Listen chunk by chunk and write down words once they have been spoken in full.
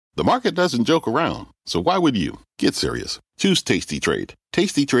The market doesn't joke around, so why would you? Get serious. Choose Tasty Trade.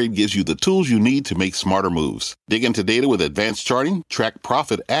 Tasty Trade gives you the tools you need to make smarter moves. Dig into data with advanced charting, track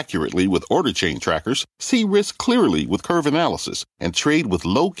profit accurately with order chain trackers, see risk clearly with curve analysis, and trade with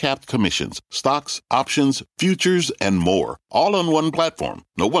low-capped commissions, stocks, options, futures, and more. All on one platform.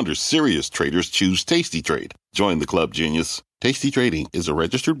 No wonder serious traders choose Tasty Trade. Join the club, genius. Tasty Trading is a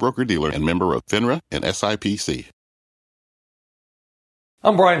registered broker-dealer and member of FINRA and SIPC.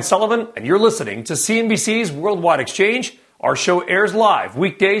 I'm Brian Sullivan, and you're listening to CNBC's Worldwide Exchange. Our show airs live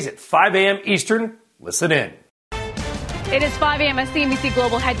weekdays at 5 a.m. Eastern. Listen in. It is 5 a.m. at CNBC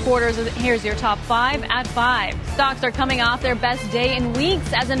Global Headquarters. Here's your top 5 at 5. Stocks are coming off their best day in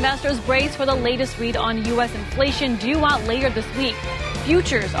weeks as investors brace for the latest read on U.S. inflation due out later this week.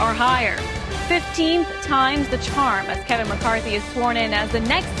 Futures are higher. 15th times the charm as Kevin McCarthy is sworn in as the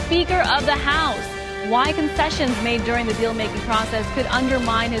next Speaker of the House. Why concessions made during the deal-making process could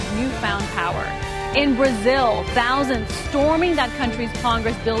undermine his newfound power. In Brazil, thousands storming that country's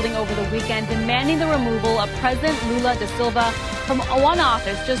Congress building over the weekend, demanding the removal of President Lula da Silva from one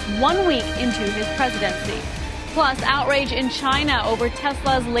office just 1 week into his presidency. Plus, outrage in China over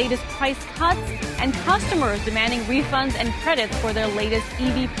Tesla's latest price cuts and customers demanding refunds and credits for their latest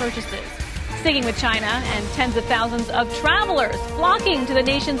EV purchases. Sticking with China, and tens of thousands of travelers flocking to the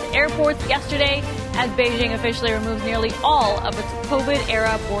nation's airports yesterday as Beijing officially removes nearly all of its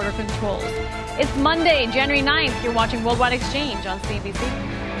COVID-era border controls. It's Monday, January 9th. You're watching Worldwide Exchange on CNBC.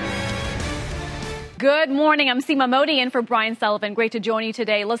 Good morning. I'm Seema Modi in for Brian Sullivan. Great to join you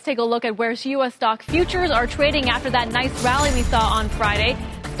today. Let's take a look at where U.S. stock futures are trading after that nice rally we saw on Friday.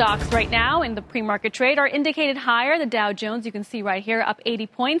 Stocks right now in the pre-market trade are indicated higher. The Dow Jones, you can see right here, up 80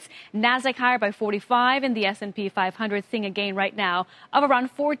 points. Nasdaq higher by 45, and the S&P 500 seeing a gain right now of around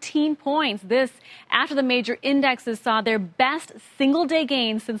 14 points. This after the major indexes saw their best single-day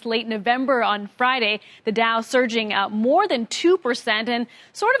gains since late November on Friday. The Dow surging more than 2%, and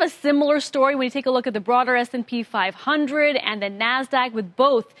sort of a similar story when you take a look at the broader S&P 500 and the Nasdaq, with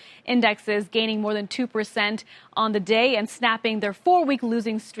both indexes gaining more than 2% on the day and snapping their 4-week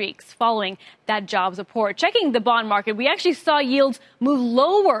losing streaks following that jobs report. Checking the bond market, we actually saw yields move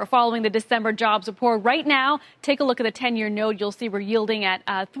lower following the December jobs report. Right now, take a look at the 10-year note. You'll see we're yielding at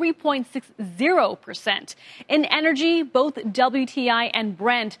 3.60%. In energy, both WTI and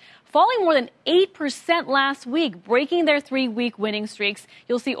Brent falling more than 8% last week, breaking their 3-week winning streaks.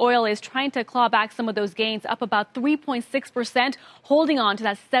 You'll see oil is trying to claw back some of those gains, up about 3.6%, holding on to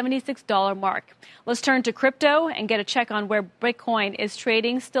that $76 mark. Let's turn to crypto and get a check on where Bitcoin is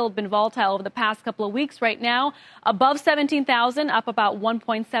trading. Still been volatile over the past couple of weeks. Right now, above 17,000, up about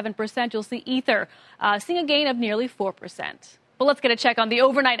 1.7%. You'll see Ether seeing a gain of nearly 4%. But let's get a check on the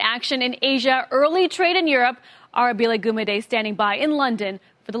overnight action in Asia. Early trade in Europe. Arabile Gumede standing by in London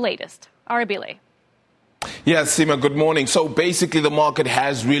for the latest. Arabile. Yes, Seema, good morning. So basically the market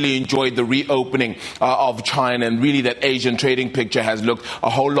has really enjoyed the reopening of China, and really that Asian trading picture has looked a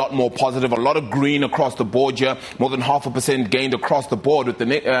whole lot more positive. A lot of green across the board here, more than 0.5% gained across the board, with the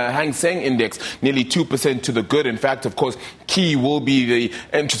Hang Seng Index nearly 2% to the good. In fact, of course, key will be the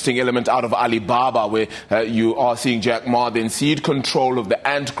interesting element out of Alibaba, where you are seeing Jack Ma then cede control of the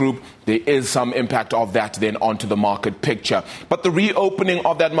Ant Group. There is some impact of that then onto the market picture. But the reopening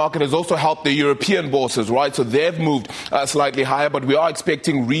of that market has also helped the European bourses, right? So they've moved slightly higher, but we are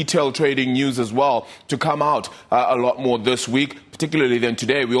expecting retail trading news as well to come out a lot more this week. Particularly then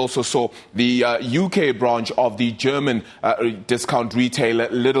today, we also saw the UK branch of the German discount retailer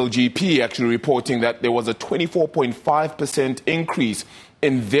Lidl GP actually reporting that there was a 24.5% increase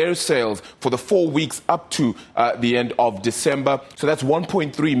in their sales for the 4 weeks up to the end of December. So that's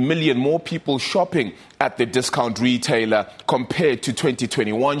 1.3 million more people shopping at the discount retailer compared to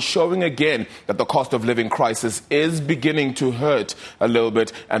 2021, showing again that the cost of living crisis is beginning to hurt a little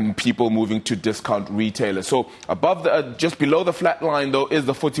bit and people moving to discount retailers. So above the, just below the flat line, though, is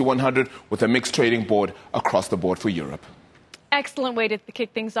the FTSE 100 with a mixed trading board across the board for Europe. Excellent way to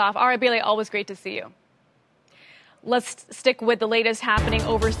kick things off. Arabile, always great to see you. Let's stick with the latest happening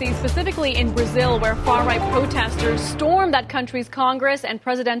overseas, specifically in Brazil, where far-right protesters stormed that country's Congress and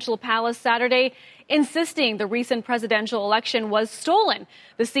presidential palace Saturday, insisting the recent presidential election was stolen.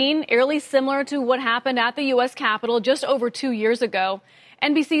 The scene eerily similar to what happened at the U.S. Capitol just over 2 years ago.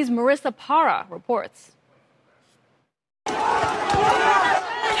 NBC's Marissa Parra reports.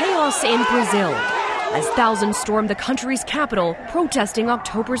 Chaos in Brazil as thousands stormed the country's capital protesting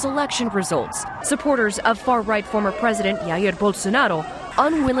October's election results. Supporters of far-right former President Jair Bolsonaro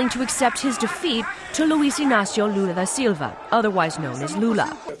unwilling to accept his defeat to Luiz Inácio Lula da Silva, otherwise known as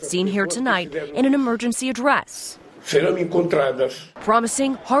Lula, seen here tonight in an emergency address. serão encontradas.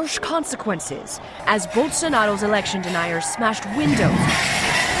 Promising harsh consequences as Bolsonaro's election deniers smashed windows,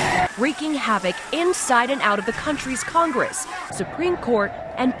 wreaking havoc inside and out of the country's Congress, Supreme Court,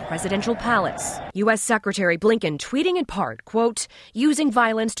 and presidential palace. U.S. Secretary Blinken tweeting in part, quote, "Using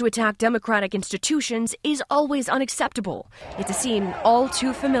violence to attack democratic institutions is always unacceptable. It's a scene all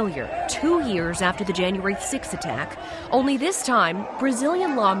too familiar 2 years after the January 6th attack. Only this time,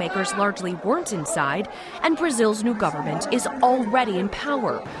 Brazilian lawmakers largely weren't inside, and Brazil's new government is already in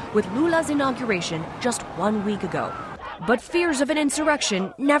power, with Lula's inauguration just 1 week ago." But fears of an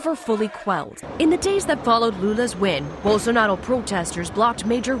insurrection never fully quelled. In the days that followed Lula's win, Bolsonaro protesters blocked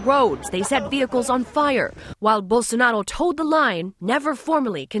major roads. They set vehicles on fire, while Bolsonaro toed the line, never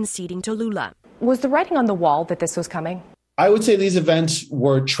formally conceding to Lula. Was the writing on the wall that this was coming? I would say these events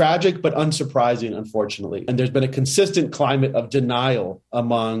were tragic but unsurprising, unfortunately. And there's been a consistent climate of denial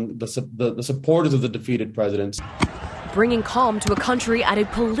among the supporters of the defeated presidents. Bringing calm to a country at a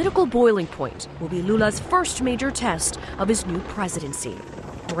political boiling point will be Lula's first major test of his new presidency.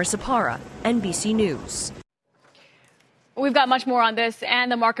 Marissa Parra, NBC News. We've got much more on this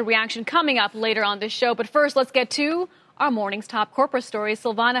and the market reaction coming up later on this show. But first, let's get to our morning's top corporate stories.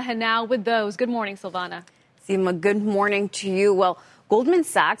 Silvana Henao with those. Good morning, Silvana. Seema, good morning to you. Well, Goldman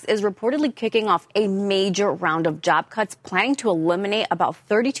Sachs is reportedly kicking off a major round of job cuts, planning to eliminate about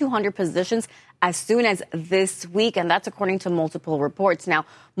 3,200 positions as soon as this week, and that's according to multiple reports. Now,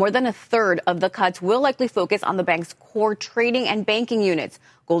 more than a third of the cuts will likely focus on the bank's core trading and banking units.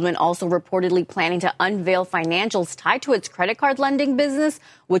 Goldman also reportedly planning to unveil financials tied to its credit card lending business,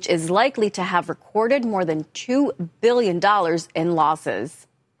 which is likely to have recorded more than $2 billion in losses.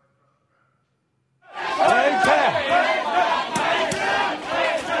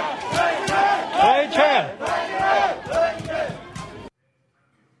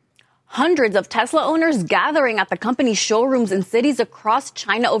 Hundreds of Tesla owners gathering at the company's showrooms in cities across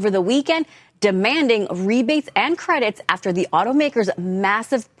China over the weekend, demanding rebates and credits after the automaker's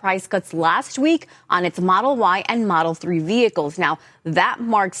massive price cuts last week on its Model Y and Model 3 vehicles. Now, that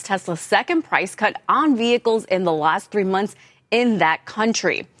marks Tesla's second price cut on vehicles in the last 3 months in that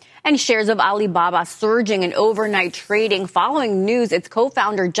country. And shares of Alibaba surging in overnight trading following news its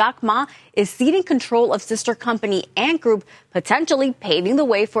co-founder Jack Ma is ceding control of sister company Ant Group, potentially paving the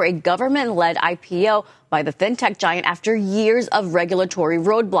way for a government-led IPO by the fintech giant after years of regulatory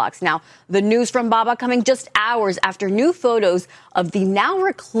roadblocks. Now, the news from Baba coming just hours after new photos of the now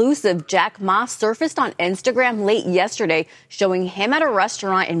reclusive Jack Ma surfaced on Instagram late yesterday, showing him at a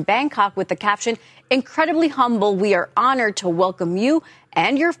restaurant in Bangkok with the caption, "Incredibly humble, we are honored to welcome you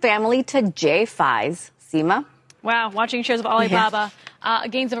and your family to J5's." Seema? Wow, watching shares of Alibaba,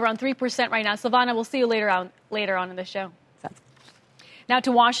 gains of around 3% right now. Silvana, we'll see you later on in the show. Now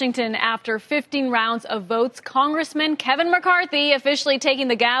to Washington. After 15 rounds of votes, Congressman Kevin McCarthy officially taking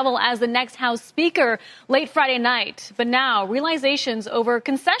the gavel as the next House Speaker late Friday night. But now realizations over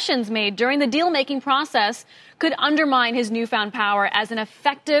concessions made during the deal-making process could undermine his newfound power as an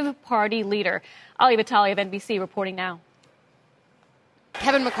effective party leader. Ali Vitali of NBC reporting now.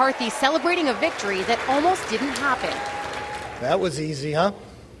 Kevin McCarthy celebrating a victory that almost didn't happen. That was easy, huh?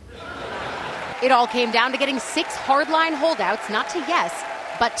 It all came down to getting 6 hardline holdouts not to yes,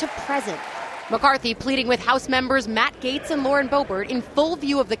 but to present. McCarthy pleading with House members Matt Gaetz and Lauren Boebert in full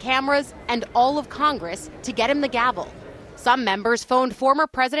view of the cameras and all of Congress to get him the gavel. Some members phoned former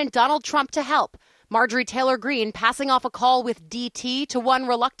President Donald Trump to help. Marjorie Taylor Greene passing off a call with DT to one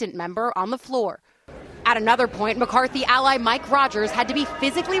reluctant member on the floor. At another point, McCarthy ally Mike Rogers had to be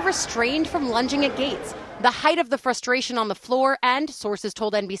physically restrained from lunging at Gaetz. The height of the frustration on the floor and, sources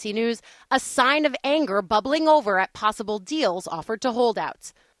told NBC News, a sign of anger bubbling over at possible deals offered to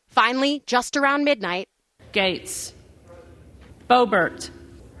holdouts. Finally, just around midnight, Gaetz, Boebert,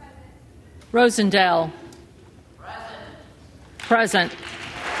 Rosendale, present.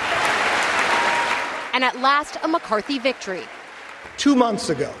 And at last, a McCarthy victory. 2 months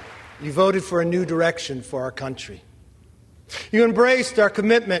ago, you voted for a new direction for our country. You embraced our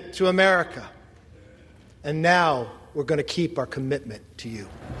commitment to America. And now we're going to keep our commitment to you.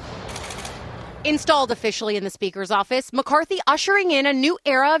 Installed officially in the Speaker's office, McCarthy ushering in a new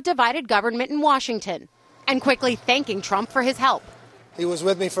era of divided government in Washington and quickly thanking Trump for his help. He was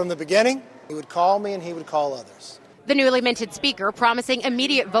with me from the beginning. He would call me and he would call others. The newly minted Speaker promising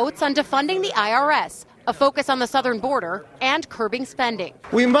immediate votes on defunding the IRS, a focus on the southern border, and curbing spending.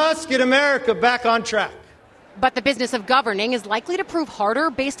 We must get America back on track. But the business of governing is likely to prove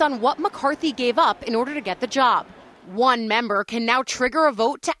harder based on what McCarthy gave up in order to get the job. One member can now trigger a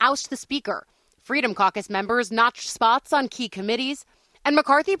vote to oust the Speaker. Freedom Caucus members notched spots on key committees. And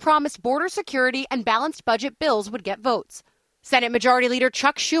McCarthy promised border security and balanced budget bills would get votes. Senate Majority Leader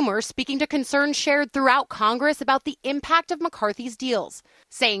Chuck Schumer speaking to concerns shared throughout Congress about the impact of McCarthy's deals,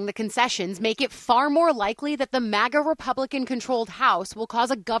 saying the concessions make it far more likely that the MAGA Republican-controlled House will cause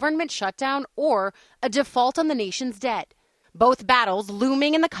a government shutdown or a default on the nation's debt. Both battles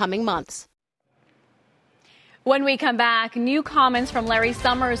looming in the coming months. When we come back, new comments from Larry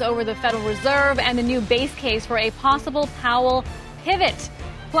Summers over the Federal Reserve and the new base case for a possible Powell pivot.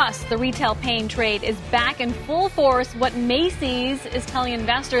 Plus, the retail pain trade is back in full force. What Macy's is telling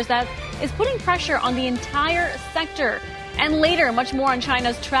investors that is putting pressure on the entire sector. And later, much more on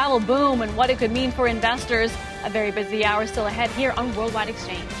China's travel boom and what it could mean for investors. A very busy hour still ahead here on Worldwide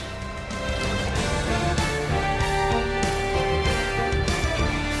Exchange.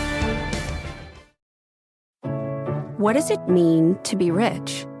 What does it mean to be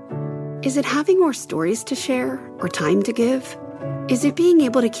rich? Is it having more stories to share or time to give? Is it being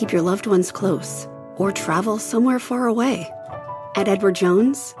able to keep your loved ones close or travel somewhere far away? At Edward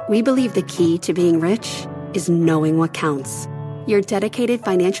Jones, we believe the key to being rich is knowing what counts. Your dedicated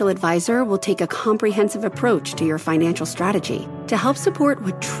financial advisor will take a comprehensive approach to your financial strategy to help support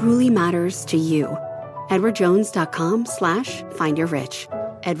what truly matters to you.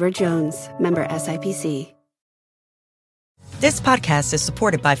 EdwardJones.com/findyourrich. Edward Jones, member SIPC. This podcast is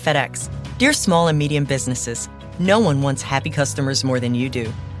supported by FedEx. Dear small and medium businesses, no one wants happy customers more than you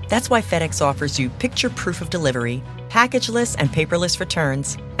do. That's why FedEx offers you picture proof of delivery, packageless and paperless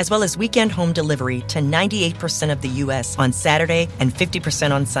returns, as well as weekend home delivery to 98% of the U.S. on Saturday and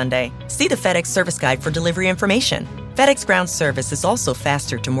 50% on Sunday. See the FedEx service guide for delivery information. FedEx Ground service is also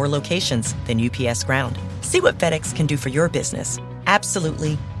faster to more locations than UPS Ground. See what FedEx can do for your business.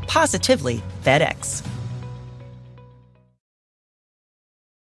 Absolutely, positively FedEx.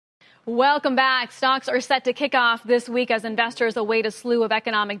 Welcome back. Stocks are set to kick off this week as investors await a slew of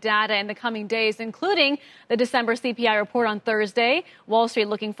economic data in the coming days, including the December CPI report on Thursday. Wall Street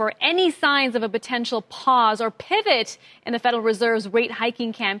looking for any signs of a potential pause or pivot in the Federal Reserve's rate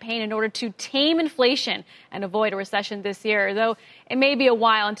hiking campaign in order to tame inflation and avoid a recession this year, though it may be a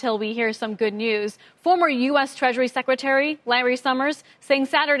while until we hear some good news. Former U.S. Treasury Secretary Larry Summers saying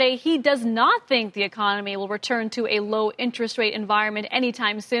Saturday he does not think the economy will return to a low interest rate environment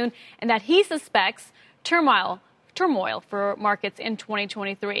anytime soon, and that he suspects turmoil for markets in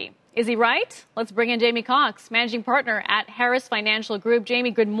 2023. Is he right? Let's bring in Jamie Cox, managing partner at Harris Financial Group.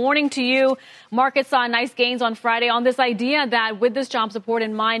 Jamie, good morning to you. Markets saw nice gains on Friday on this idea that with this job support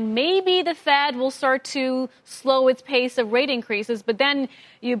in mind, maybe the Fed will start to slow its pace of rate increases. But then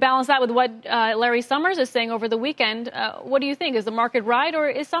you balance that with what Larry Summers is saying over the weekend. What do you think? Is the market right or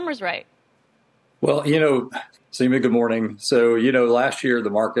is Summers right? Well, Seema, good morning. So, last year the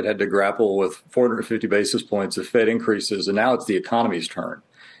market had to grapple with 450 basis points of Fed increases, and now it's the economy's turn.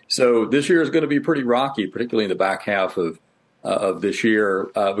 So this year is going to be pretty rocky, particularly in the back half of this year,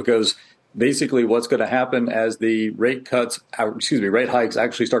 because basically what's going to happen as the rate hikes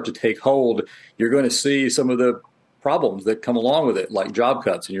actually start to take hold, you're going to see some of the problems that come along with it, like job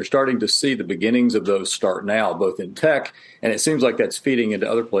cuts. And you're starting to see the beginnings of those start now, both in tech, and it seems like that's feeding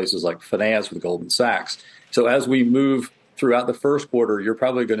into other places like finance with Goldman Sachs. So as we move throughout the first quarter, you're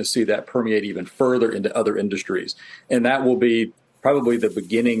probably going to see that permeate even further into other industries. And that will be probably the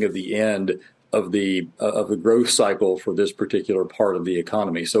beginning of the end of the growth cycle for this particular part of the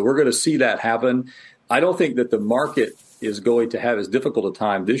economy. So we're going to see that happen. I don't think that the market is going to have as difficult a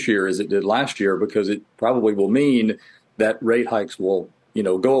time this year as it did last year, because it probably will mean that rate hikes will,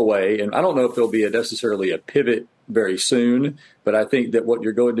 go away. And I don't know if there'll be necessarily a pivot very soon, but I think that what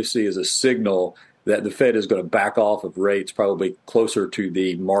you're going to see is a signal that the Fed is going to back off of rates probably closer to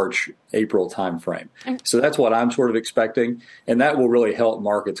the March-April timeframe. So that's what I'm sort of expecting. And that will really help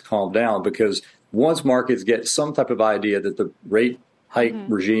markets calm down, because once markets get some type of idea that the rate hike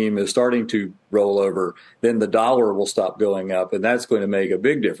regime is starting to roll over, then the dollar will stop going up. And that's going to make a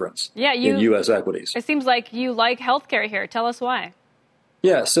big difference in U.S. equities. It seems like you like healthcare here. Tell us why.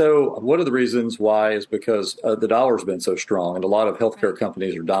 Yeah, so one of the reasons why is because the dollar's been so strong, and a lot of healthcare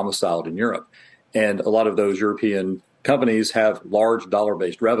companies are domiciled in Europe. And a lot of those European companies have large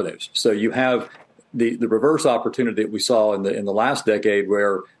dollar-based revenues. So you have the reverse opportunity that we saw in the last decade,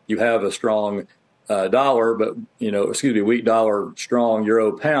 where you have a strong dollar, but weak dollar, strong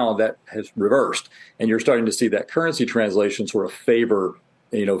euro pound, that has reversed, and you're starting to see that currency translation sort of favor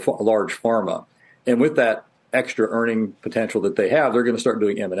large pharma. And with that extra earning potential that they have, they're going to start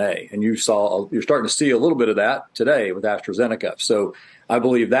doing M&A. And you're starting to see a little bit of that today with AstraZeneca. So I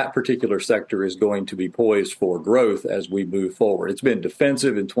believe that particular sector is going to be poised for growth as we move forward. It's been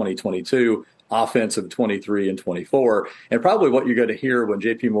defensive in 2022. offensive 23 and 24. And probably what you're going to hear when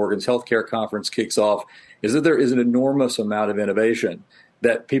JP Morgan's healthcare conference kicks off is that there is an enormous amount of innovation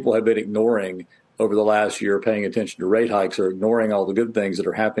that people have been ignoring over the last year, paying attention to rate hikes or ignoring all the good things that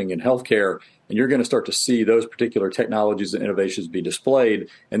are happening in healthcare. And you're going to start to see those particular technologies and innovations be displayed.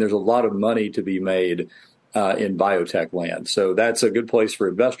 And there's a lot of money to be made in biotech land. So that's a good place for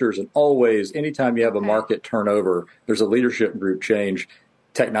investors. And always, anytime you have a market turnover, there's a leadership group change.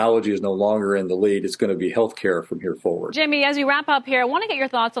 Technology is no longer in the lead. It's going to be healthcare from here forward. Jimmy, as we wrap up here, I want to get your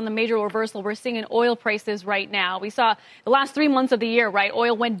thoughts on the major reversal we're seeing in oil prices right now. We saw the last 3 months of the year, right?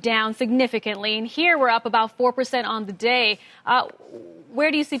 Oil went down significantly. And here we're up about 4% on the day. Where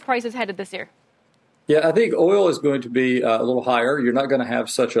do you see prices headed this year? Yeah, I think oil is going to be a little higher. You're not going to have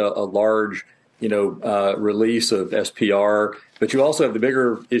such a large release of SPR, but you also have the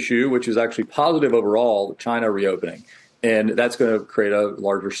bigger issue, which is actually positive overall, China reopening. And that's going to create a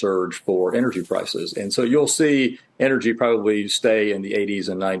larger surge for energy prices. And so you'll see energy probably stay in the 80s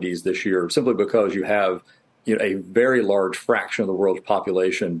and 90s this year, simply because you have a very large fraction of the world's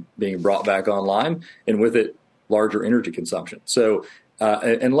population being brought back online, and with it, larger energy consumption. So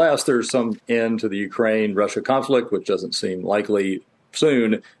unless there's some end to the Ukraine-Russia conflict, which doesn't seem likely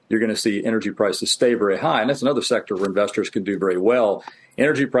soon, you're going to see energy prices stay very high. And that's another sector where investors can do very well.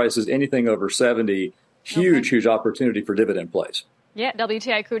 Energy prices, anything over 70, huge opportunity for dividend plays. Yeah,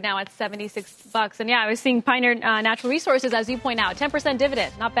 WTI crude now at $76. And yeah, I was seeing Pioneer Natural Resources, as you point out, 10%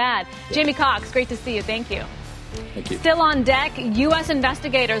 dividend. Not bad. Yeah. Jamie Cox, great to see you. Thank you. Thank you. Still on deck, U.S.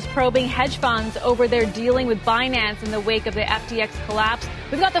 investigators probing hedge funds over their dealing with Binance in the wake of the FTX collapse.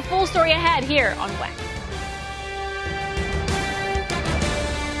 We've got the full story ahead here on WEX.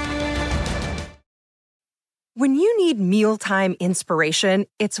 When you need mealtime inspiration,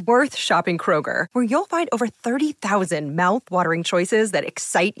 it's worth shopping Kroger, where you'll find over 30,000 mouth-watering choices that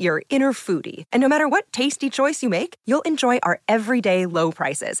excite your inner foodie. And no matter what tasty choice you make, you'll enjoy our everyday low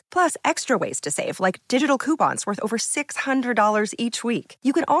prices, plus extra ways to save, like digital coupons worth over $600 each week.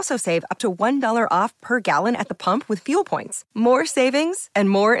 You can also save up to $1 off per gallon at the pump with fuel points. More savings and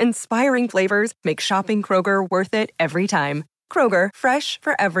more inspiring flavors make shopping Kroger worth it every time. Kroger, fresh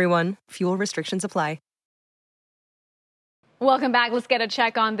for everyone. Fuel restrictions apply. Welcome back. Let's get a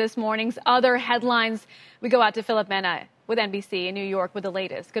check on this morning's other headlines. We go out to Philip Mena with NBC in New York with the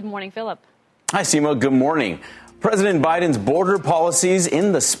latest. Good morning, Philip. Hi, Seema. Good morning. President Biden's border policies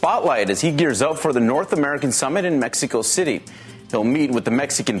in the spotlight as he gears up for the North American Summit in Mexico City. He'll meet with the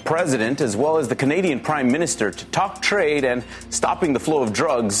Mexican president as well as the Canadian Prime Minister to talk trade and stopping the flow of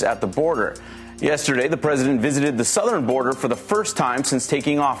drugs at the border. Yesterday, the president visited the southern border for the first time since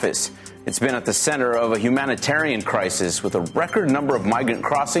taking office. It's been at the center of a humanitarian crisis with a record number of migrant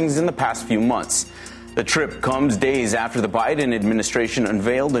crossings in the past few months. The trip comes days after the Biden administration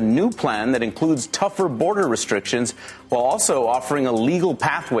unveiled a new plan that includes tougher border restrictions while also offering a legal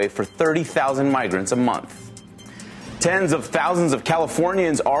pathway for 30,000 migrants a month. Tens of thousands of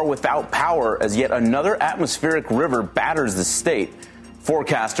Californians are without power as yet another atmospheric river batters the state.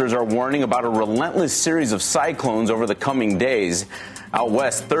 Forecasters are warning about a relentless series of cyclones over the coming days. Out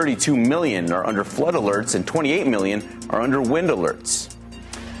west, 32 million are under flood alerts and 28 million are under wind alerts.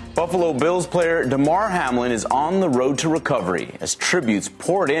 Buffalo Bills player Damar Hamlin is on the road to recovery as tributes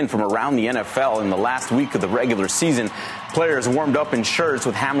poured in from around the NFL in the last week of the regular season. Players warmed up in shirts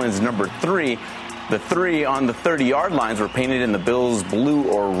with Hamlin's number 3. The 3 on the 30-yard lines were painted in the Bills' blue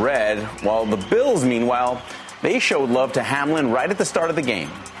or red, while the Bills, meanwhile, they showed love to Hamlin right at the start of the game.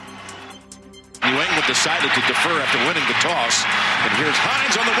 New England decided to defer after winning the toss. And here's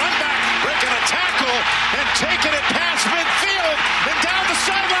Hines on the run back, breaking a tackle and taking it past midfield. And down the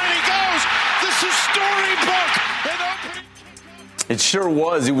sideline he goes. This is storybook. It sure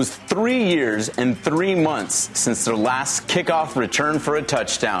was. It was 3 years and 3 months since their last kickoff return for a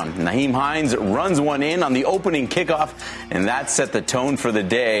touchdown. Nyheim Hines runs one in on the opening kickoff, and that set the tone for the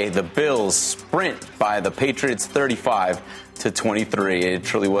day. The Bills sprint by the Patriots 35-23. It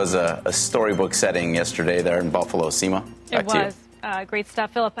truly was a storybook setting yesterday there in Buffalo. Seema, back to you. It was. Great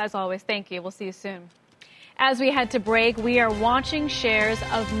stuff. Philip, as always, thank you. We'll see you soon. As we head to break, we are watching shares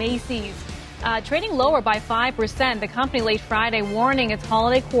of Macy's trading lower by 5%. The company late Friday warning its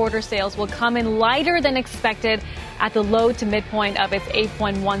holiday quarter sales will come in lighter than expected at the low to midpoint of its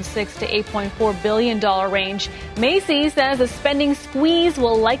 $8.16 to $8.4 billion range. Macy's says the spending squeeze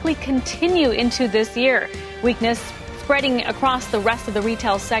will likely continue into this year. Weakness spreading across the rest of the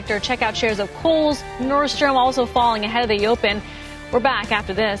retail sector. Check out shares of Kohl's, Nordstrom also falling ahead of the open. We're back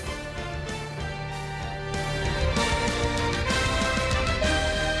after this.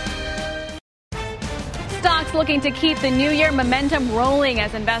 stocks looking to keep the new year momentum rolling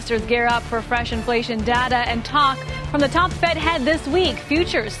as investors gear up for fresh inflation data and talk from the top Fed head this week.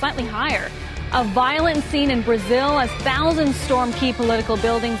 Futures slightly higher. A violent scene in Brazil as thousands storm key political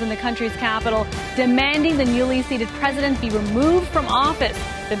buildings in the country's capital, demanding the newly seated president be removed from office.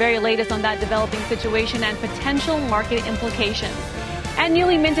 The very latest on that developing situation and potential market implications. And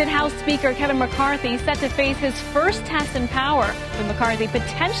newly minted House Speaker Kevin McCarthy set to face his first test in power, with McCarthy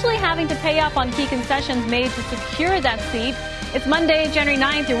potentially having to pay up on key concessions made to secure that seat. It's Monday, January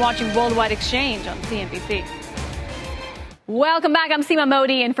 9th. You're watching Worldwide Exchange on CNBC. Welcome back. I'm Seema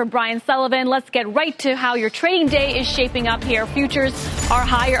Modi in for Brian Sullivan. Let's get right to how your trading day is shaping up here. Futures are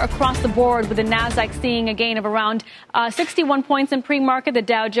higher across the board, with the Nasdaq seeing a gain of around 61 points in pre-market. The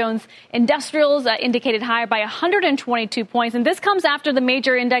Dow Jones Industrials indicated higher by 122 points. And this comes after the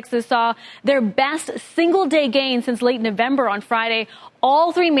major indexes saw their best single-day gain since late November on Friday.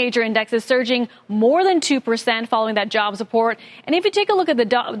 All three major indexes surging more than 2% following that jobs report. And if you take a look at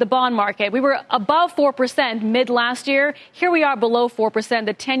the bond market, we were above 4% mid last year. Here we are below 4%,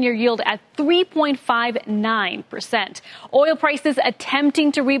 the 10-year yield at 3.59%. Oil prices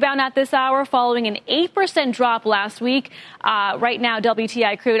attempting to rebound at this hour following an 8% drop last week. Right now,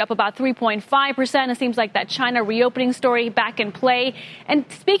 WTI crude up about 3.5%. It seems like that China reopening story back in play.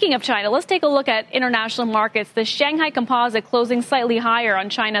 And speaking of China, let's take a look at international markets. The Shanghai Composite closing slightly higher on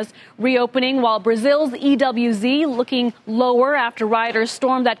China's reopening, while Brazil's EWZ looking lower after rioters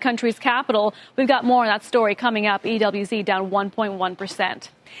stormed that country's capital. We've got more on that story coming up. EWZ down 1.1%.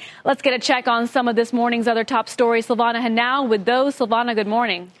 Let's get a check on some of this morning's other top stories. Silvana Henao with those. Silvana, good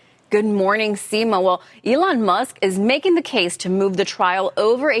morning. Good morning, Seema. Well, Elon Musk is making the case to move the trial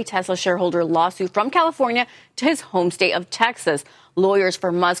over a Tesla shareholder lawsuit from California to his home state of Texas. Lawyers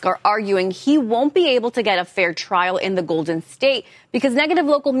for Musk are arguing he won't be able to get a fair trial in the Golden State because negative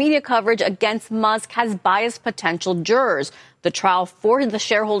local media coverage against Musk has biased potential jurors. The trial for the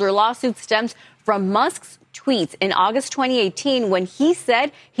shareholder lawsuit stems from Musk's tweets in August 2018 when he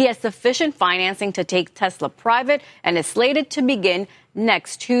said he has sufficient financing to take Tesla private and is slated to begin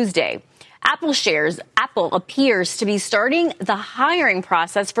next Tuesday. Apple appears to be starting the hiring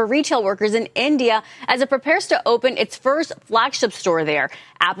process for retail workers in India as it prepares to open its first flagship store there.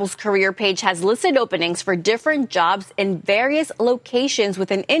 Apple's career page has listed openings for different jobs in various locations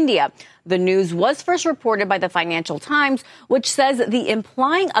within India. The news was first reported by the Financial Times, which says the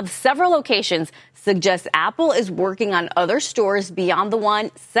implying of several locations suggests Apple is working on other stores beyond the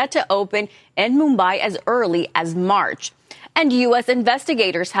one set to open in Mumbai as early as March. And U.S.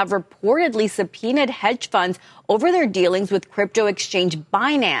 investigators have reportedly subpoenaed hedge funds over their dealings with crypto exchange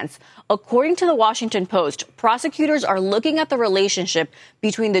Binance. According to the Washington Post, prosecutors are looking at the relationship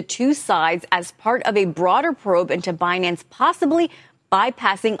between the two sides as part of a broader probe into Binance possibly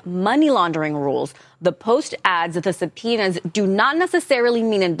bypassing money laundering rules. The Post adds that the subpoenas do not necessarily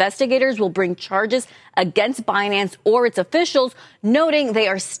mean investigators will bring charges against Binance or its officials, noting they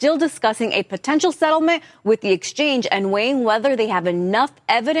are still discussing a potential settlement with the exchange and weighing whether they have enough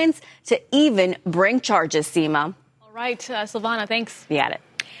evidence to even bring charges, Seema. All right, Silvana, thanks. Be at it.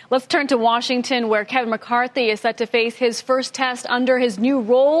 Let's turn to Washington, where Kevin McCarthy is set to face his first test under his new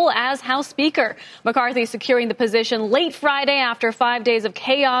role as House Speaker. McCarthy securing the position late Friday after 5 days of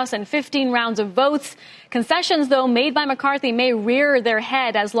chaos and 15 rounds of votes. Concessions, though, made by McCarthy may rear their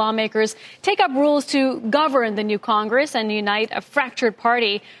head as lawmakers take up rules to govern the new Congress and unite a fractured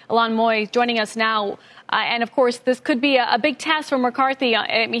party. Alon Moy joining us now. And, of course, this could be a big test for McCarthy.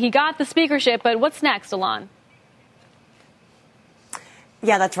 I mean, he got the speakership, but what's next, Alon?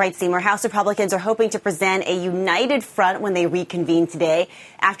 Yeah, that's right, Seymour. House Republicans are hoping to present a united front when they reconvene today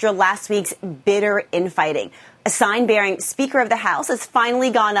after last week's bitter infighting. A sign-bearing Speaker of the House has finally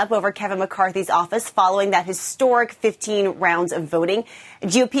gone up over Kevin McCarthy's office following that historic 15 rounds of voting.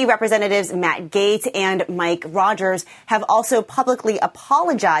 GOP Representatives Matt Gaetz and Mike Rogers have also publicly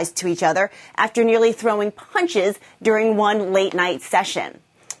apologized to each other after nearly throwing punches during one late-night session.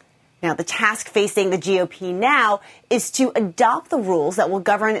 Now, the task facing the GOP now is to adopt the rules that will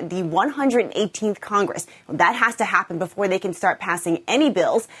govern the 118th Congress. That has to happen before they can start passing any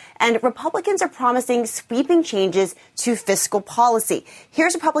bills. And Republicans are promising sweeping changes to fiscal policy.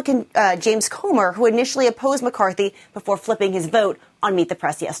 Here's Republican James Comer, who initially opposed McCarthy before flipping his vote on Meet the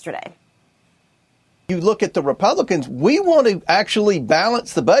Press yesterday. You look at the Republicans, we want to actually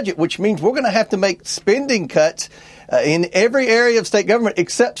balance the budget, which means we're going to have to make spending cuts in every area of state government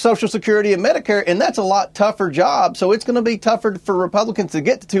except Social Security and Medicare, and that's a lot tougher job. So it's going to be tougher for Republicans to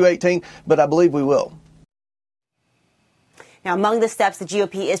get to 218, but I believe we will. Now, among the steps the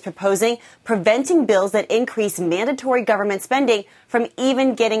GOP is proposing, preventing bills that increase mandatory government spending from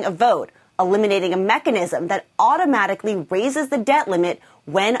even getting a vote. eliminating a mechanism that automatically raises the debt limit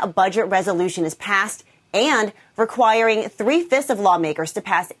when a budget resolution is passed, and requiring 3/5 of lawmakers to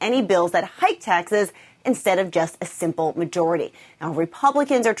pass any bills that hike taxes instead of just a simple majority. Now,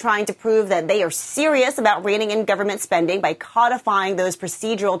 Republicans are trying to prove that they are serious about reining in government spending by codifying those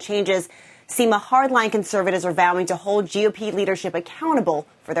procedural changes. Seema, hardline conservatives are vowing to hold GOP leadership accountable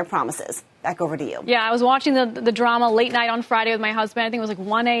for their promises. Back over to you. Yeah, I was watching the drama late night on Friday with my husband. I think it was like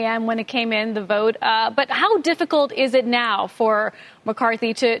 1 a.m. when it came in, the vote. But how difficult is it now for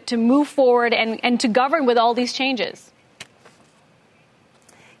McCarthy to move forward and to govern with all these changes?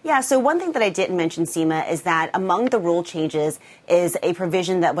 Yeah, so one thing that I didn't mention, Seema, is that among the rule changes is a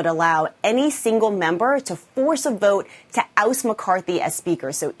provision that would allow any single member to force a vote to oust McCarthy as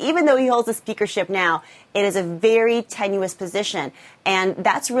Speaker. So even though he holds the speakership now, it is a very tenuous position. And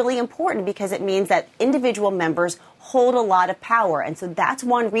that's really important because it means that individual members hold a lot of power. And so that's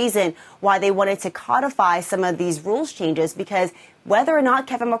one reason why they wanted to codify some of these rules changes, because whether or not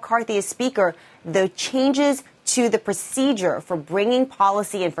Kevin McCarthy is Speaker, the changes to the procedure for bringing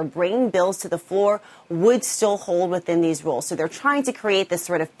policy and for bringing bills to the floor would still hold within these rules. So they're trying to create this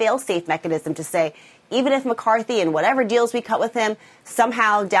sort of fail-safe mechanism to say, even if McCarthy and whatever deals we cut with him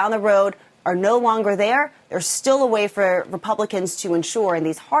somehow down the road are no longer there, there's still a way for Republicans to ensure, and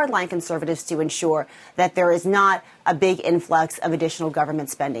these hardline conservatives to ensure, that there is not a big influx of additional government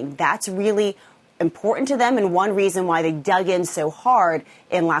spending. That's really important to them, and one reason why they dug in so hard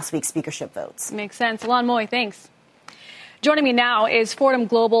in last week's speakership votes. Makes sense. Alon Moy, thanks. Joining me now is Fordham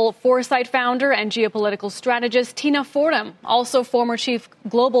Global Foresight founder and geopolitical strategist Tina Fordham, also former chief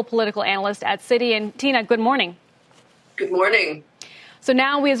global political analyst at Citi. And Tina, good morning. Good morning. So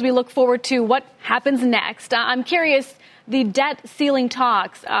now as we look forward to what happens next, I'm curious, the debt ceiling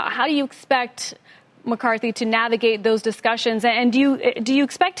talks, how do you expect McCarthy to navigate those discussions? And do you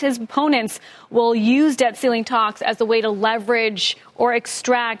expect his opponents will use debt ceiling talks as a way to leverage or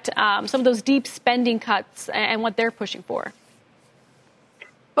extract some of those deep spending cuts and what they're pushing for?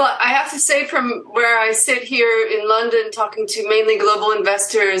 Well, I have to say, from where I sit here in London talking to mainly global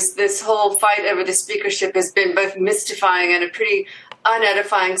investors, this whole fight over the speakership has been both mystifying and a pretty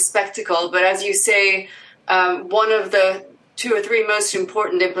unedifying spectacle. But as you say, one of the 2 or 3 most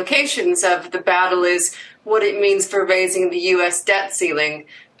important implications of the battle is what it means for raising the U.S. debt ceiling.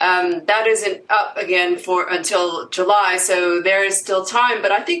 That isn't up again until July, so there is still time.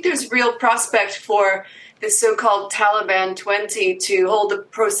 But I think there's real prospect for the so-called Taliban 20 to hold the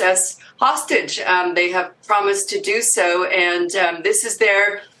process hostage. They have promised to do so, and this is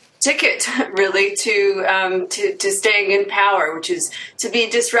their ticket, really, to staying in power, which is to be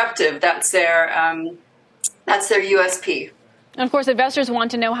disruptive. That's their USP. And of course, investors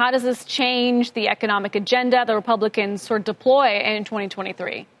want to know, how does this change the economic agenda the Republicans sort of deploy in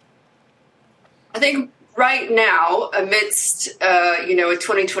 2023? I think right now, amidst a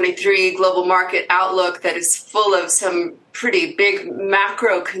 2023 global market outlook that is full of some pretty big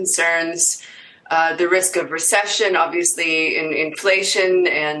macro concerns, the risk of recession, obviously in inflation,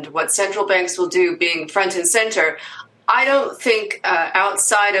 and what central banks will do being front and center, I don't think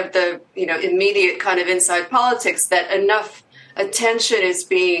outside of the immediate kind of inside politics that enough attention is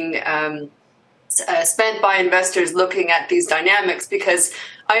being spent by investors looking at these dynamics, because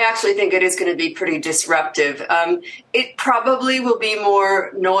I actually think it is going to be pretty disruptive. It probably will be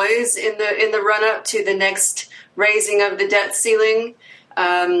more noise in the run up to the next raising of the debt ceiling.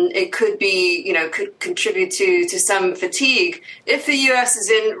 It could be, could contribute to some fatigue. If the U.S. is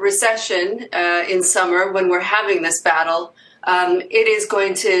in recession in summer when we're having this battle, it is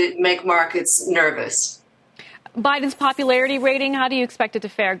going to make markets nervous. Biden's popularity rating, how do you expect it to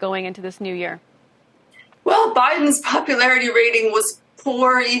fare going into this new year? Well, Biden's popularity rating was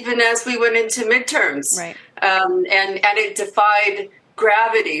poor even as we went into midterms. Right. And it defied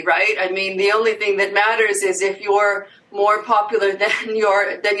gravity, right? I mean, the only thing that matters is if you're more popular than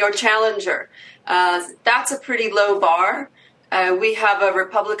your challenger. That's a pretty low bar. We have a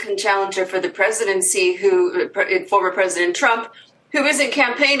Republican challenger for the presidency, former President Trump, who isn't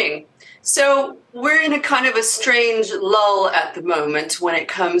campaigning. So we're in a kind of a strange lull at the moment when it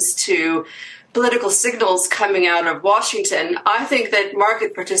comes to political signals coming out of Washington. I think that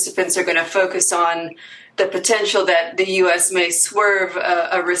market participants are going to focus on the potential that the U.S. may swerve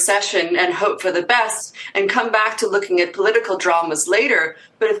a recession and hope for the best and come back to looking at political dramas later.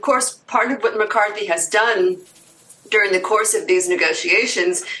 But of course, part of what McCarthy has done during the course of these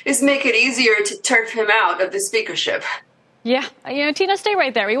negotiations is make it easier to turf him out of the speakership. Yeah. Tina, stay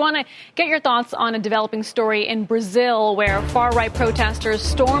right there. We want to get your thoughts on a developing story in Brazil, where far-right protesters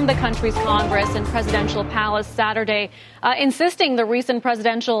stormed the country's Congress and presidential palace Saturday. insisting the recent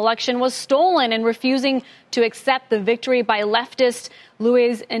presidential election was stolen and refusing to accept the victory by leftist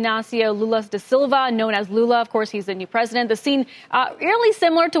Luiz Inácio Lula da Silva, known as Lula. Of course, he's the new president. The scene really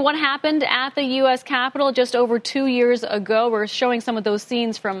similar to what happened at the U.S. Capitol just over 2 years ago. We're showing some of those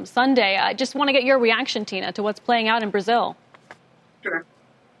scenes from Sunday. I just want to get your reaction, Tina, to what's playing out in Brazil. Sure.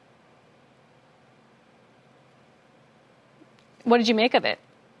 What did you make of it?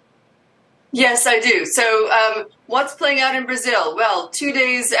 Yes, I do. So what's playing out in Brazil? Well, 2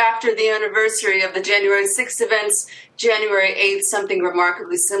 days after the anniversary of the January 6th events, January 8th, something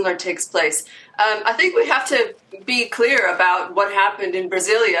remarkably similar takes place. I think we have to be clear about what happened in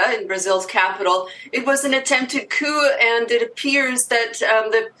Brasilia, in Brazil's capital. It was an attempted coup, and it appears that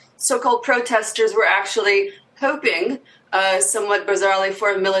the so-called protesters were actually hoping somewhat bizarrely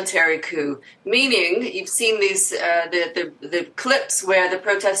for a military coup, meaning you've seen these the clips where the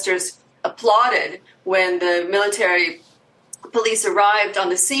protesters applauded when the military police arrived on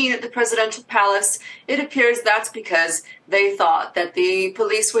the scene at the presidential palace. It appears that's because they thought that the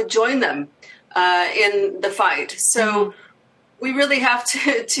police would join them in the fight. So we really have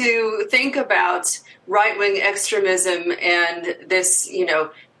to think about right-wing extremism and this,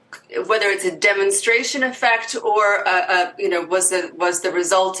 whether it's a demonstration effect or was the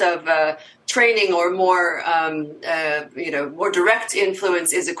result of training or more more direct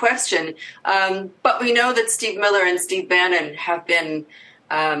influence is a question. But we know that Steve Miller and Steve Bannon have been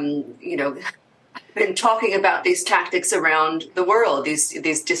talking about these tactics around the world,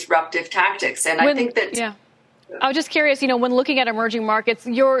 these disruptive tactics, and I think that. Yeah. I was just curious, when looking at emerging markets,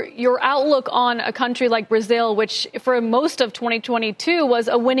 your outlook on a country like Brazil, which for most of 2022 was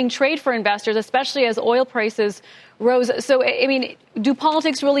a winning trade for investors, especially as oil prices rose. So, do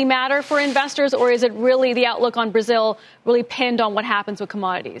politics really matter for investors, or is it really the outlook on Brazil really pinned on what happens with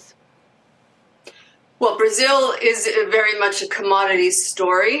commodities? Well, Brazil is very much a commodities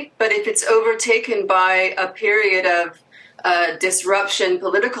story, but if it's overtaken by a period of disruption,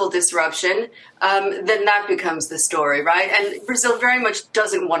 political disruption, then that becomes the story, right? And Brazil very much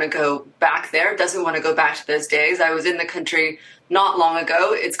doesn't want to go back there, doesn't want to go back to those days. I was in the country not long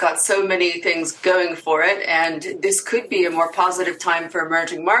ago. It's got so many things going for it, and this could be a more positive time for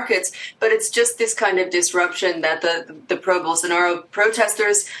emerging markets, but it's just this kind of disruption that the pro-Bolsonaro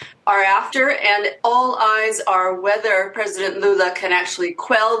protesters are after, and all eyes are whether President Lula can actually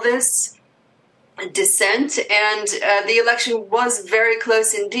quell this dissent, and the election was very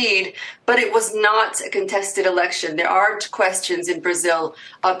close indeed, but it was not a contested election. There aren't questions in Brazil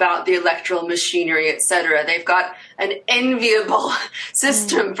about the electoral machinery, etc. They've got an enviable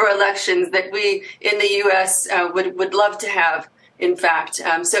system for elections that we in the U.S. would love to have, in fact.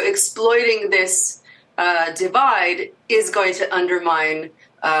 So exploiting this divide is going to undermine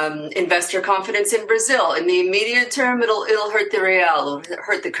investor confidence in Brazil. In the immediate term, it'll hurt the real, it'll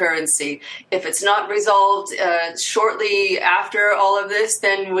hurt the currency. If it's not resolved shortly after all of this,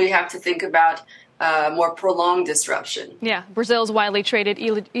 then we have to think about more prolonged disruption. Yeah, Brazil's widely traded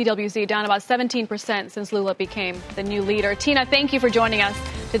EWZ down about 17% since Lula became the new leader. Tina, thank you for joining us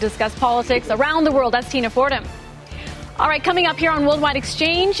to discuss politics around the world. That's Tina Fordham. All right, coming up here on Worldwide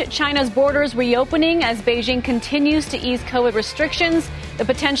Exchange, China's borders reopening as Beijing continues to ease COVID restrictions, the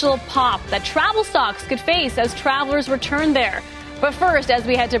potential pop that travel stocks could face as travelers return there. But first, as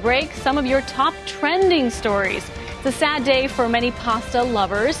we head to break, some of your top trending stories. It's a sad day for many pasta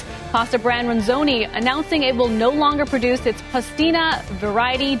lovers. Pasta brand Ronzoni announcing it will no longer produce its pastina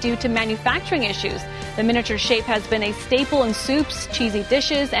variety due to manufacturing issues. The miniature shape has been a staple in soups, cheesy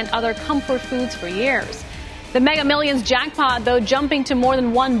dishes, and other comfort foods for years. The Mega Millions jackpot, though, jumping to more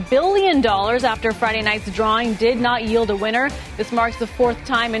than $1 billion after Friday night's drawing did not yield a winner. This marks the fourth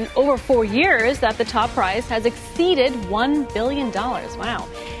time in over 4 years that the top prize has exceeded $1 billion. Wow.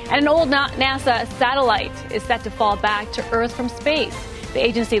 And an old NASA satellite is set to fall back to Earth from space. The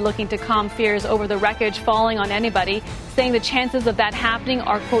agency looking to calm fears over the wreckage falling on anybody, saying the chances of that happening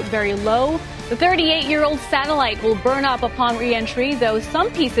are, quote, very low. The 38-year-old satellite will burn up upon re-entry, though some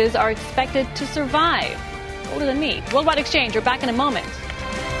pieces are expected to survive. Older than me. Worldwide Exchange. We're back in a moment.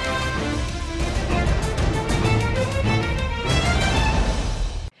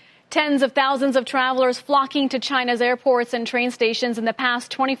 Tens of thousands of travelers flocking to China's airports and train stations in the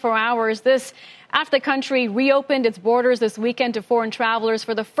past 24 hours. This after the country reopened its borders this weekend to foreign travelers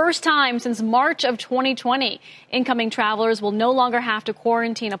for the first time since March of 2020. Incoming travelers will no longer have to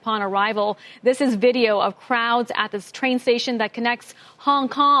quarantine upon arrival. This is video of crowds at this train station that connects Hong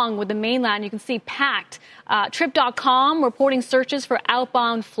Kong with the mainland. You can see packed. Trip.com reporting searches for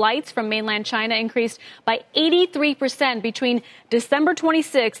outbound flights from mainland China increased by 83% between December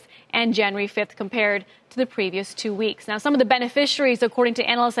 26th and January 5th compared to the previous 2 weeks. Now, some of the beneficiaries, according to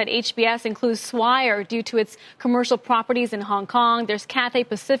analysts at HBS, include Swire due to its commercial properties in Hong Kong. There's Cathay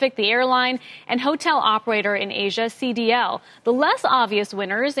Pacific, the airline, and hotel operator in Asia, CDL. The less obvious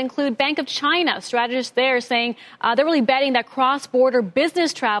winners include Bank of China. Strategists there saying they're really betting that cross-border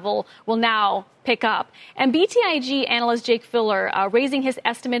business travel will now pick up. And BTIG analyst Jake Filler raising his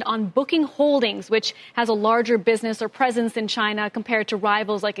estimate on Booking Holdings, which has a larger business or presence in China compared to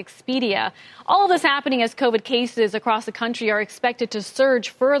rivals like Expedia. All of this happening as COVID cases across the country are expected to surge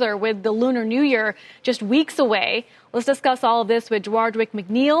further with the Lunar New Year just weeks away. Let's discuss all of this with Dwardwyk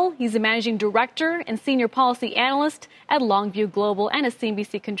McNeil. He's the managing director and senior policy analyst at Longview Global and a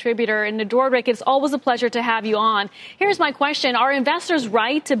CNBC contributor. And Dwardwyk, it's always a pleasure to have you on. Here's my question. Are investors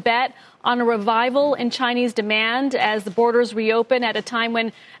right to bet on a revival in Chinese demand as the borders reopen at a time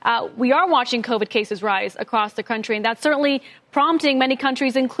when we are watching COVID cases rise across the country? And that's certainly prompting many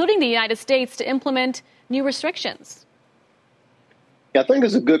countries, including the United States, to implement new restrictions. Yeah, I think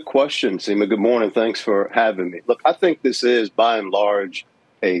it's a good question, Seema. Good morning. Thanks for having me. Look, I think this is, by and large,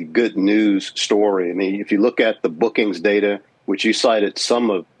 a good news story. I mean, if you look at the bookings data, which you cited some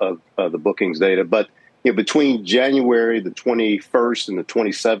of the bookings data, but between January the 21st and the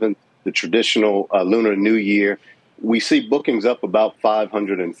 27th, the traditional Lunar New Year, we see bookings up about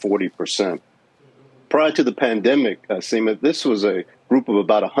 540%. Prior to the pandemic, Seema, this was a group of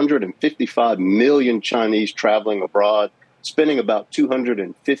about 155 million Chinese traveling abroad, spending about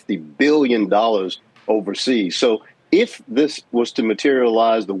 $250 billion overseas. So if this was to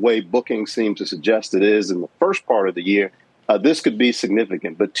materialize the way booking seems to suggest it is in the first part of the year, this could be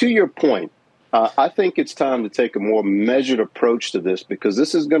significant. But to your point, I think it's time to take a more measured approach to this because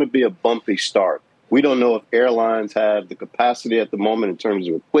this is going to be a bumpy start. We don't know if airlines have the capacity at the moment in terms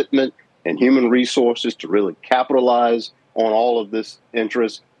of equipment and human resources to really capitalize on all of this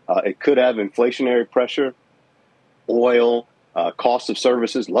interest. It could have inflationary pressure, oil, cost of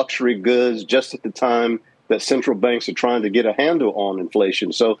services, luxury goods, just at the time that central banks are trying to get a handle on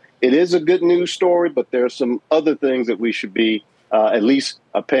inflation. So it is a good news story, but there are some other things that we should be at least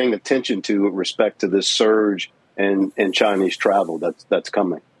paying attention to with respect to this surge in Chinese travel that's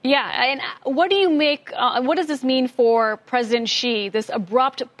coming. Yeah, and what do you make, what does this mean for President Xi, this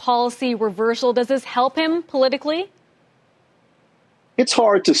abrupt policy reversal? Does this help him politically? It's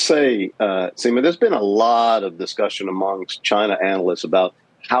hard to say, Seema. There's been a lot of discussion amongst China analysts about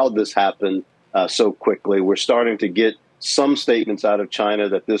how this happened so quickly. We're starting to get some statements out of China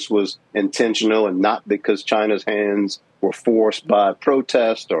that this was intentional and not because China's hands were forced by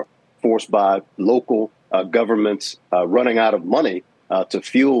protest or forced by local governments running out of money to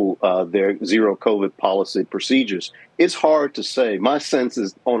fuel their zero COVID policy procedures. It's hard to say. My sense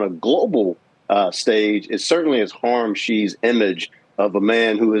is on a global stage, it certainly has harmed Xi's image of a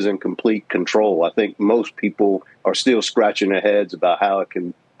man who is in complete control. I think most people are still scratching their heads about how it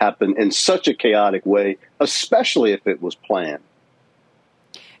can happen in such a chaotic way, especially if it was planned.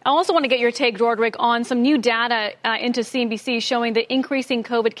 I also want to get your take, Dwardwyk, on some new data into CNBC showing the increasing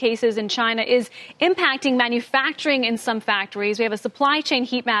COVID cases in China is impacting manufacturing in some factories. We have a supply chain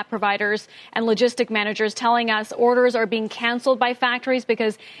heat map providers and logistic managers telling us orders are being canceled by factories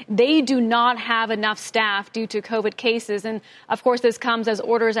because they do not have enough staff due to COVID cases. And, of course, this comes as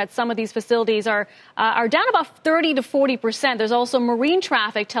orders at some of these facilities are down about 30 to 40%. There's also marine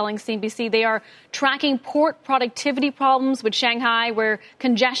traffic telling CNBC they are tracking port productivity problems with Shanghai, where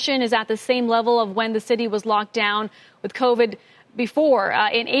congestion is at the same level of when the city was locked down with COVID before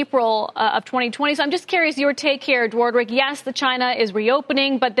in April of 2020. So I'm just curious your take here, Dwardwyk. Yes, the China is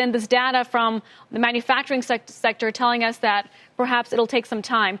reopening, but then this data from the manufacturing sector telling us that perhaps it'll take some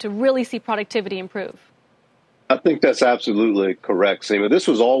time to really see productivity improve. I think that's absolutely correct, Seema. This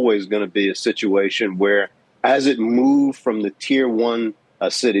was always going to be a situation where as it moved from the tier one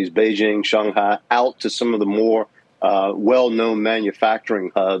cities, Beijing, Shanghai, out to some of the more well-known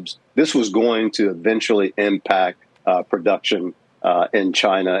manufacturing hubs, this was going to eventually impact production in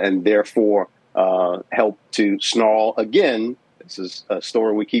China and therefore help to snarl again. This is a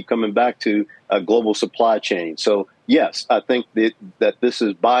story we keep coming back to, a global supply chain. So, yes, I think that this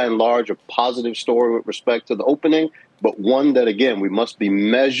is by and large a positive story with respect to the opening, but one that, again, we must be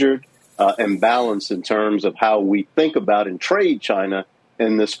measured and balanced in terms of how we think about and trade China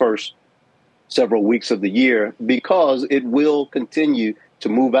in this first several weeks of the year, because it will continue to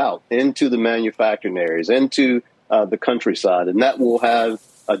move out into the manufacturing areas, into the countryside, and that will have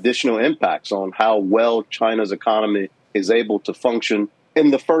additional impacts on how well China's economy is able to function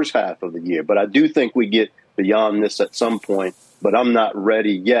in the first half of the year. But I do think we get beyond this at some point, but I'm not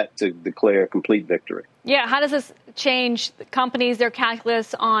ready yet to declare complete victory. Yeah, how does this change companies, their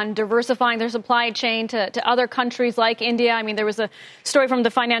calculus on diversifying their supply chain to other countries like India? I mean, there was a story from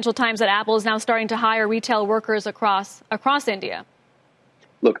the Financial Times that Apple is now starting to hire retail workers across India.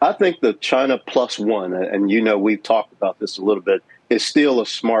 Look, I think the China plus one, and we've talked about this a little bit, is still a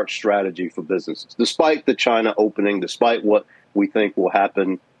smart strategy for businesses. Despite the China opening, despite what we think will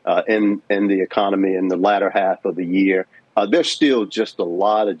happen in the economy in the latter half of the year, there's still just a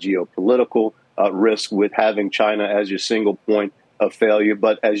lot of geopolitical risk with having China as your single point of failure.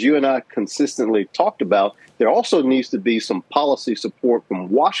 But as you and I consistently talked about, there also needs to be some policy support from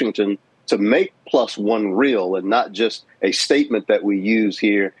Washington to make plus one real and not just a statement that we use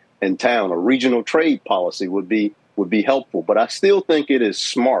here in town. A regional trade policy would be helpful. But I still think it is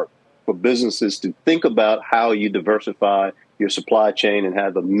smart for businesses to think about how you diversify your supply chain and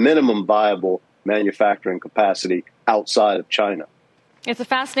have a minimum viable manufacturing capacity outside of China. It's a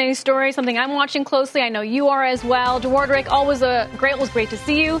fascinating story, something I'm watching closely. I know you are as well. Dewardrick, always great to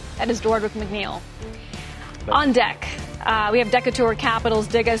see you. That is Dewardrick McNeil. On deck, we have Decatur Capital's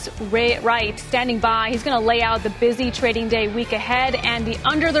Digas Wright standing by. He's going to lay out the busy trading day week ahead and the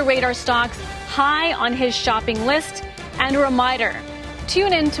under-the-radar stocks high on his shopping list. And a reminder,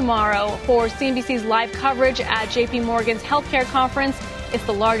 tune in tomorrow for CNBC's live coverage at JP Morgan's Healthcare Conference. It's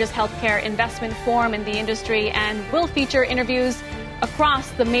the largest healthcare investment forum in the industry and will feature interviews across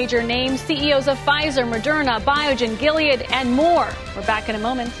the major names, CEOs of Pfizer, Moderna, Biogen, Gilead, and more. We're back in a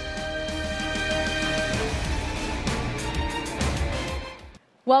moment.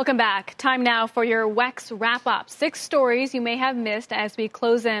 Welcome back. Time now for your WEX wrap-up. 6 stories you may have missed as we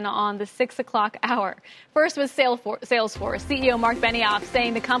close in on the 6 o'clock hour. First was Salesforce. CEO Mark Benioff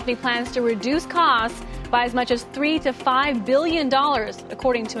saying the company plans to reduce costs by as much as $3 to $5 billion,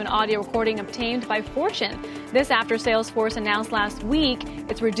 according to an audio recording obtained by Fortune. This after Salesforce announced last week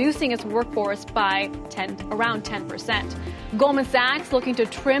it's reducing its workforce by around 10%. Goldman Sachs looking to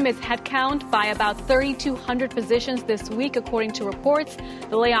trim its headcount by about 3,200 positions this week, according to reports.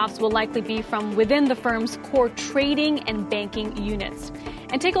 The layoffs will likely be from within the firm's core trading and banking units.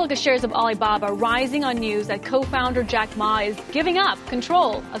 And take a look at shares of Alibaba rising on news that co-founder Jack Ma is giving up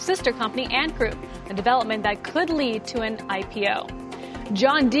control of sister company Ant Group, a development that could lead to an IPO.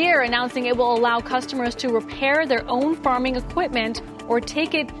 John Deere announcing it will allow customers to repair their own farming equipment or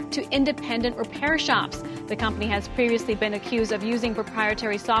take it to independent repair shops. The company has previously been accused of using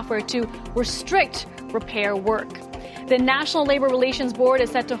proprietary software to restrict repair work. The National Labor Relations Board is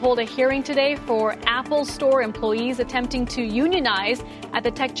set to hold a hearing today for Apple Store employees attempting to unionize at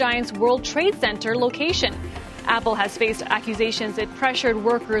the tech giant's World Trade Center location. Apple has faced accusations it pressured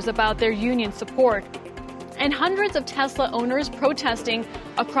workers about their union support. And hundreds of Tesla owners protesting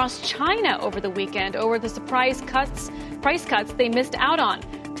across China over the weekend over the price cuts they missed out on.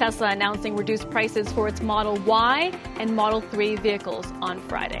 Tesla announcing reduced prices for its Model Y and Model 3 vehicles on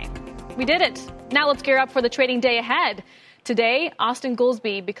Friday. We did it. Now let's gear up for the trading day ahead. Today, Austin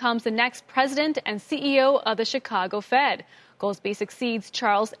Goolsbee becomes the next president and CEO of the Chicago Fed. Goolsbee succeeds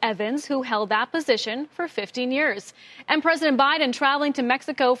Charles Evans, who held that position for 15 years. And President Biden traveling to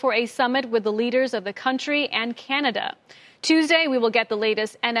Mexico for a summit with the leaders of the country and Canada. Tuesday, we will get the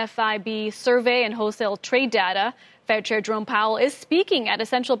latest NFIB survey and wholesale trade data. Fed Chair Jerome Powell is speaking at a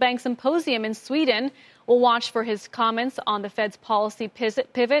central bank symposium in Sweden. We'll watch for his comments on the Fed's policy pivot,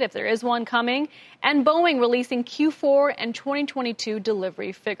 if there is one coming, and Boeing releasing Q4 and 2022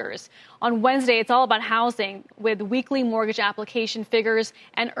 delivery figures. On Wednesday, it's all about housing, with weekly mortgage application figures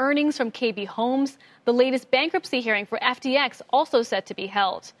and earnings from KB Homes. The latest bankruptcy hearing for FTX also set to be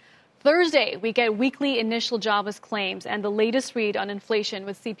held. Thursday, we get weekly initial jobless claims and the latest read on inflation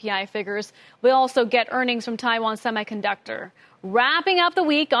with CPI figures. We'll also get earnings from Taiwan Semiconductor. Wrapping up the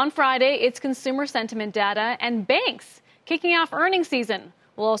week on Friday, it's consumer sentiment data and banks kicking off earnings season.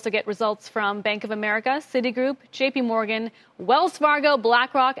 We'll also get results from Bank of America, Citigroup, JP Morgan, Wells Fargo,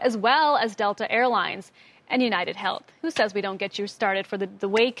 BlackRock, as well as Delta Airlines and United Health. Who says we don't get you started for the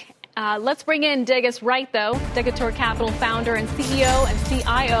wake? Let's bring in Digas Wright, though, Decatur Capital founder and CEO and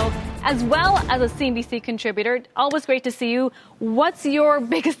CIO, as well as a CNBC contributor. Always great to see you. What's your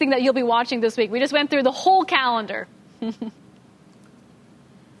biggest thing that you'll be watching this week? We just went through the whole calendar.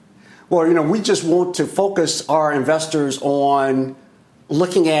 Well, we just want to focus our investors on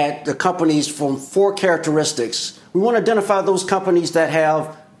looking at the companies from 4 characteristics. We want to identify those companies that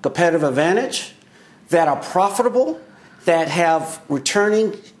have competitive advantage, that are profitable, that have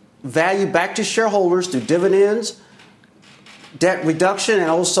returning value back to shareholders through dividends, debt reduction, and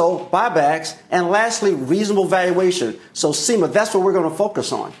also buybacks, and lastly, reasonable valuation. So, Seema, that's what we're going to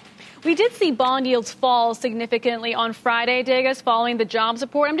focus on. We did see bond yields fall significantly on Friday, Degas, following the jobs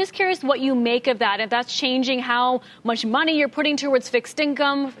report. I'm just curious what you make of that, if that's changing how much money you're putting towards fixed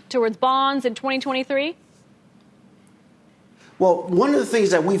income, towards bonds in 2023? Well, one of the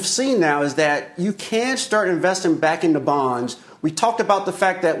things that we've seen now is that you can start investing back into bonds. We talked about the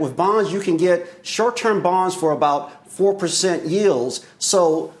fact that with bonds, you can get short-term bonds for about 4% yields.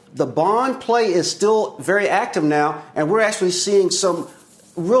 So the bond play is still very active now, and we're actually seeing some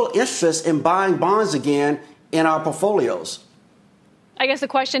real interest in buying bonds again in our portfolios. I guess the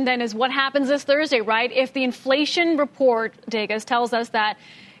question then is what happens this Thursday, right? If the inflation report, Degas, tells us that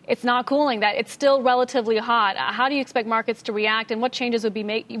it's not cooling, that it's still relatively hot, how do you expect markets to react, and what changes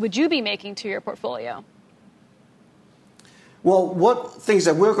would you be making to your portfolio? Well, what things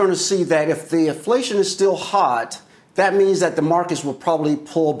that we're going to see that if the inflation is still hot, that means that the markets will probably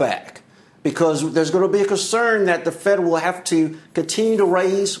pull back because there's going to be a concern that the Fed will have to continue to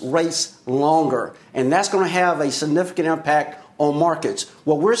raise rates longer, and that's going to have a significant impact on markets.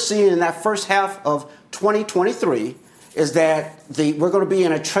 What we're seeing in that first half of 2023 is that we're going to be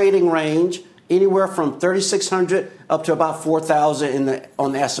in a trading range anywhere from 3,600 up to about 4,000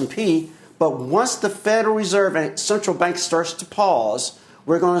 on the S&P. But once the Federal Reserve and central bank starts to pause,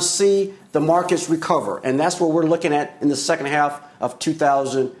 we're going to see the markets recover. And that's what we're looking at in the second half of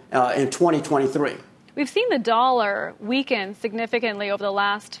 2023. We've seen the dollar weaken significantly over the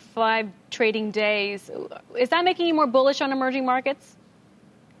last 5 trading days. Is that making you more bullish on emerging markets?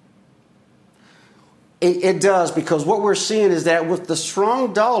 It does, because what we're seeing is that with the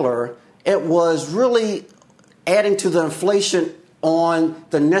strong dollar, it was really adding to the inflation on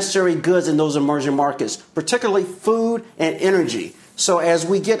the necessary goods in those emerging markets, particularly food and energy. So as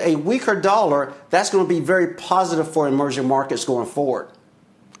we get a weaker dollar, that's going to be very positive for emerging markets going forward.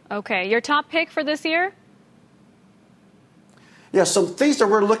 Okay. Your top pick for this year? Yeah, some things that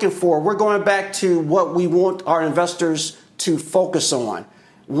we're looking for. We're going back to what we want our investors to focus on.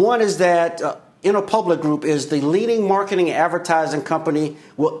 One is that Interpublic Group is the leading marketing and advertising company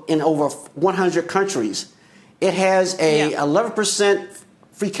in over 100 countries. It has a 11%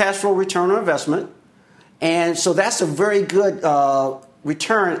 free cash flow return on investment. And so that's a very good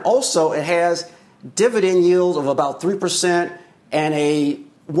return. Also, it has dividend yields of about 3% and a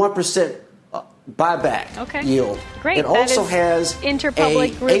 1% buyback yield. Great. It also has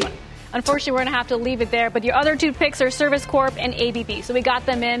Interpublic Group. Unfortunately, we're going to have to leave it there. But your other 2 picks are Service Corp and ABB. So we got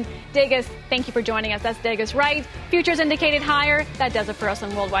them in. Degas, thank you for joining us. That's Degas Wright. Futures indicated higher. That does it for us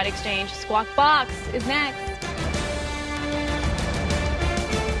on Worldwide Exchange. Squawk Box is next.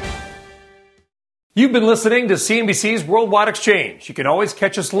 You've been listening to CNBC's Worldwide Exchange. You can always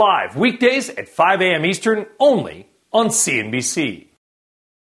catch us live weekdays at 5 a.m. Eastern, only on CNBC.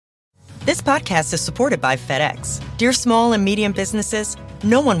 This podcast is supported by FedEx. Dear small and medium businesses,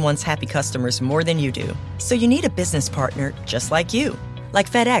 no one wants happy customers more than you do. So you need a business partner just like you. Like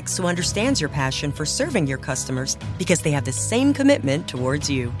FedEx, who understands your passion for serving your customers because they have the same commitment towards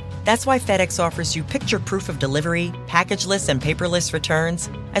you. That's why FedEx offers you picture proof of delivery, packageless and paperless returns,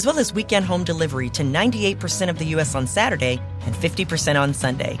 as well as weekend home delivery to 98% of the U.S. on Saturday and 50% on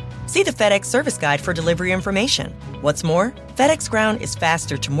Sunday. See the FedEx service guide for delivery information. What's more, FedEx Ground is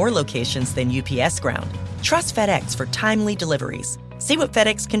faster to more locations than UPS Ground. Trust FedEx for timely deliveries. See what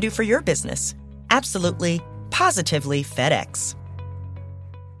FedEx can do for your business. Absolutely, positively FedEx.